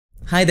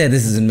Hi there,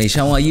 this is Unmesh.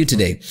 How are you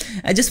today?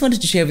 I just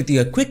wanted to share with you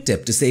a quick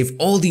tip to save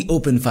all the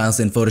open files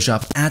in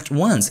Photoshop at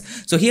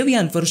once. So here we are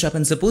in Photoshop,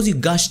 and suppose you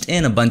gushed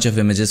in a bunch of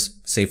images,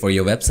 say for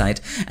your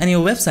website, and your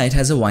website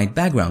has a white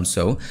background.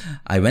 So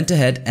I went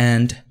ahead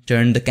and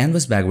turned the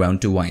canvas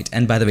background to white.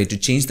 And by the way, to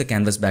change the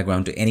canvas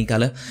background to any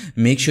color,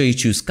 make sure you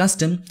choose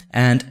custom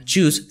and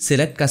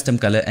select custom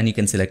color, and you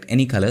can select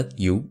any color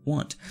you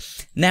want.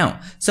 Now,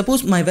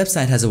 suppose my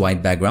website has a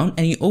white background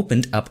and you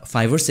opened up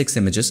 5 or 6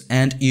 images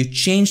and you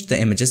changed the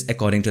images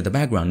according to the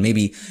background.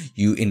 Maybe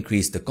you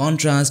increased the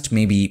contrast,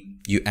 maybe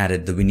you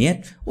added the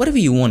vignette, whatever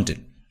you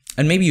wanted,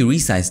 and maybe you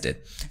resized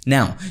it.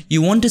 Now,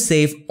 you want to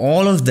save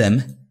all of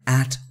them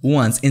at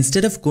once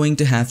instead of going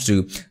to have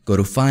to go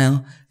to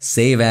File,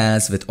 Save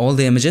As with all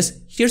the images.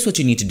 Here's what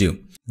you need to do.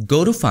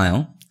 Go to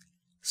File,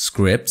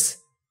 Scripts,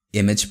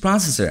 Image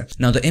Processor.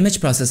 Now the image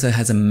processor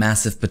has a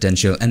massive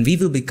potential and we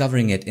will be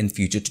covering it in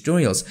future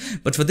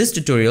tutorials. But for this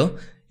tutorial,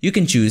 you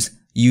can choose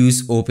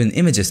Use Open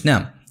Images.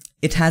 Now,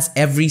 it has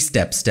every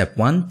step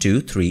 1,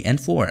 2, 3, and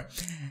 4.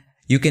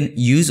 You can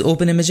use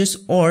open images,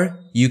 or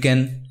you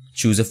can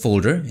choose a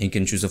folder. You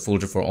can choose a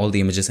folder for all the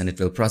images and it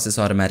will process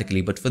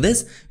automatically. But for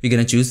this, we're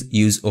going to choose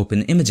Use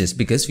Open Images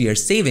because we are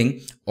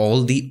saving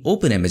all the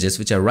open images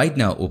which are right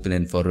now open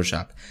in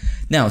Photoshop.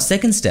 Now,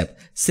 second step,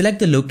 select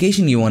the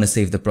location you want to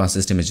save the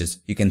processed images.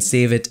 You can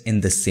save it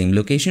in the same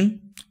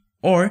location,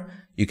 or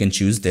you can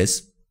choose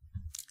this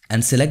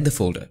and select the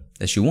folder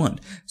that you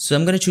want. So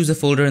I'm going to choose a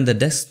folder in the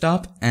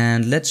desktop,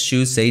 and let's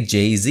choose, say,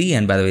 JZ.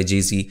 And by the way,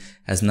 JZ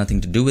has nothing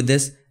to do with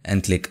this,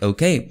 and click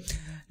OK.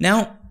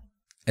 Now,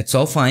 it's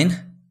all fine.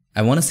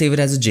 I want to save it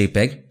as a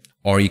JPEG,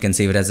 or you can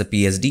save it as a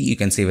PSD, you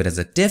can save it as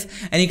a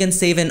TIFF, and you can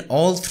save in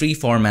all 3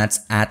 formats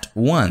at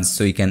once.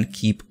 So you can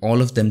keep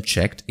all of them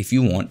checked if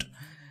you want.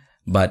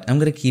 But I'm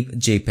going to keep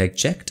JPEG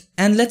checked,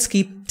 and let's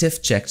keep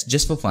TIFF checked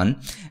just for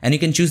fun. And you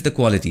can choose the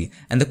quality,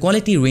 and the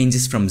quality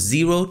ranges from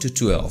 0 to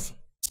 12.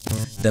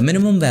 The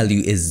minimum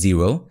value is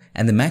 0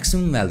 and the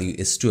maximum value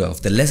is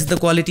 12. The lesser the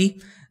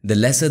quality, the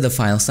lesser the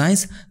file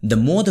size. The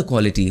more the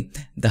quality,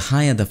 the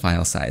higher the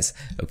file size.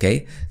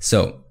 Okay,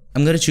 so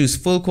I'm going to choose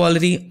full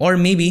quality, or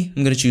maybe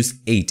I'm going to choose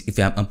 8 if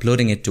I'm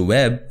uploading it to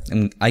web.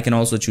 And I can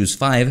also choose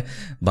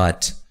 5,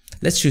 but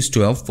let's choose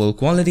 12 full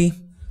quality.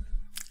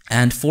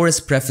 And for its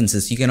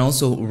preferences, you can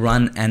also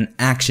run an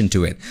action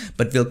to it,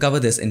 but we'll cover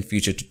this in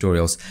future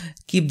tutorials.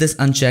 Keep this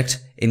unchecked,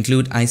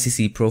 include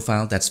ICC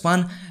profile, that's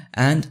fun,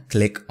 and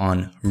click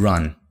on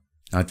Run.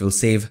 Now it will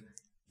save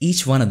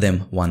each one of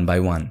them one by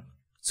one.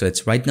 So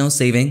it's right now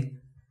saving.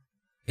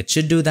 It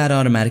should do that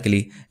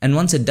automatically. And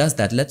once it does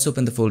that, let's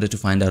open the folder to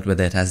find out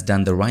whether it has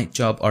done the right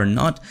job or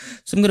not.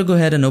 So I'm going to go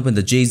ahead and open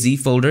the JZ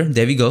folder.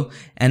 There we go.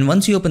 And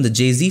once you open the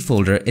JZ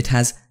folder, it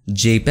has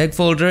JPEG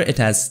folder, it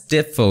has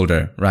TIFF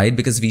folder, right?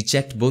 Because we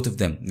checked both of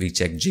them. We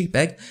checked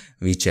JPEG,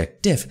 we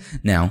checked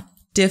TIFF. Now,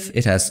 TIFF,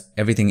 it has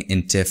everything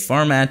in TIFF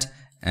format,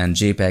 and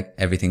JPEG,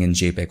 everything in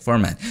JPEG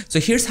format. So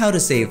here's how to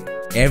save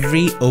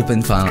every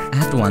open file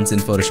at once in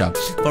Photoshop.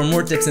 For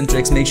more tips and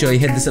tricks, make sure you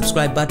hit the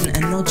subscribe button,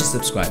 and not just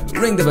subscribe,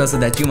 ring the bell so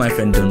that you, my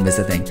friend, don't miss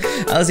a thing.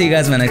 I'll see you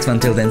guys in my next one.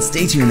 Till then,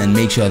 stay tuned and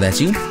make sure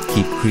that you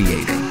keep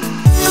creating.